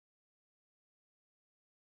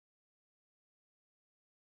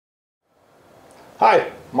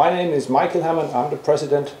Hi, my name is Michael Hammond. I'm the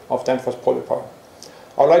president of Danfoss PolyPower.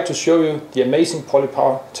 I would like to show you the amazing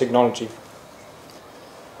PolyPower technology.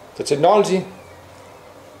 The technology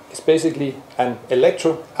is basically an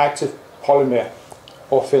electroactive polymer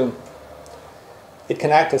or film. It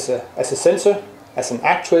can act as a sensor, as an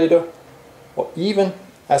actuator, or even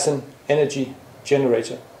as an energy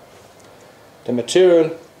generator. The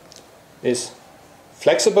material is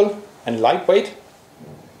flexible and lightweight.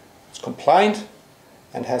 It's compliant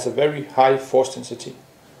and has a very high force density.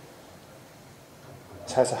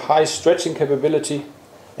 It has a high stretching capability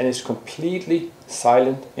and is completely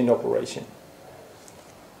silent in operation.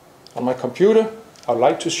 On my computer, I would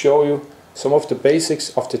like to show you some of the basics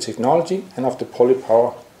of the technology and of the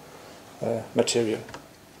PolyPower material.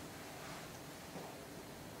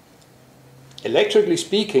 Electrically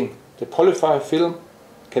speaking, the PolyPower film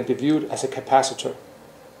can be viewed as a capacitor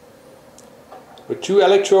with two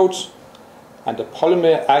electrodes and the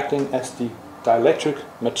polymer acting as the dielectric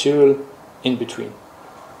material in between.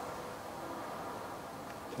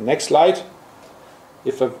 The next slide.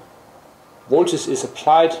 If a voltage is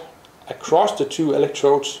applied across the two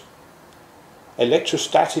electrodes,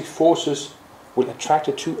 electrostatic forces will attract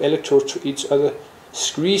the two electrodes to each other,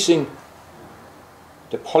 squeezing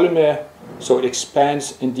the polymer so it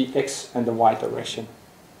expands in the X and the Y direction.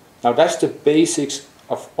 Now that's the basics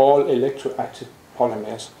of all electroactive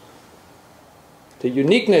polymers. The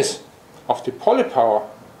uniqueness of the PolyPower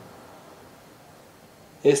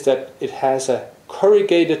is that it has a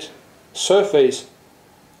corrugated surface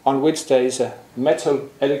on which there is a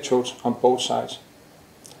metal electrode on both sides.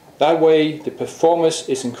 That way the performance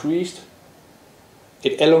is increased.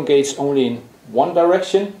 It elongates only in one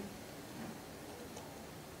direction.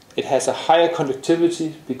 It has a higher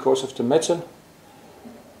conductivity because of the metal,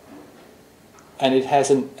 and it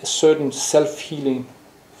has a certain self-healing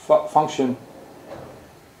function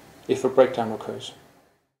if a breakdown occurs.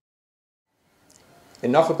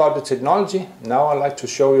 Enough about the technology. Now I'd like to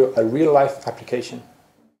show you a real-life application.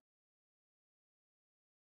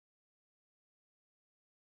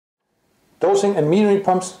 Dosing and metering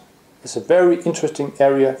pumps is a very interesting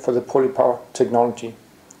area for the PolyPower technology.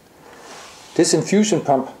 This infusion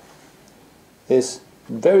pump is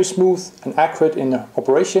very smooth and accurate in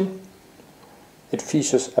operation. It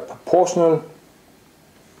features a proportional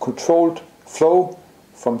controlled flow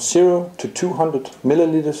from 0 to 200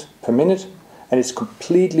 milliliters per minute, and it's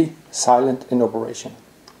completely silent in operation.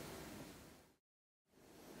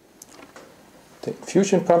 The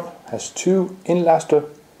infusion pump has two InLastor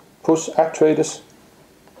push actuators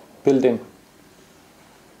built in.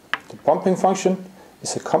 The pumping function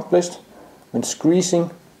is accomplished when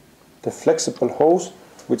squeezing the flexible hose,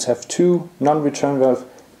 which have two non-return valves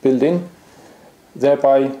built in,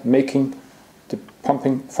 thereby making the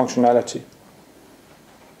pumping functionality.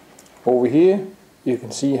 Over here you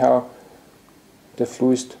can see how the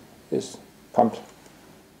fluid is pumped.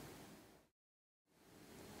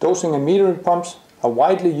 Dosing and metering pumps are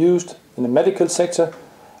widely used in the medical sector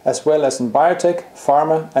as well as in biotech,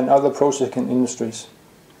 pharma and other processing industries.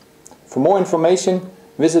 For more information,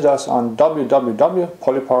 visit us on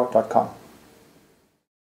www.polypower.com.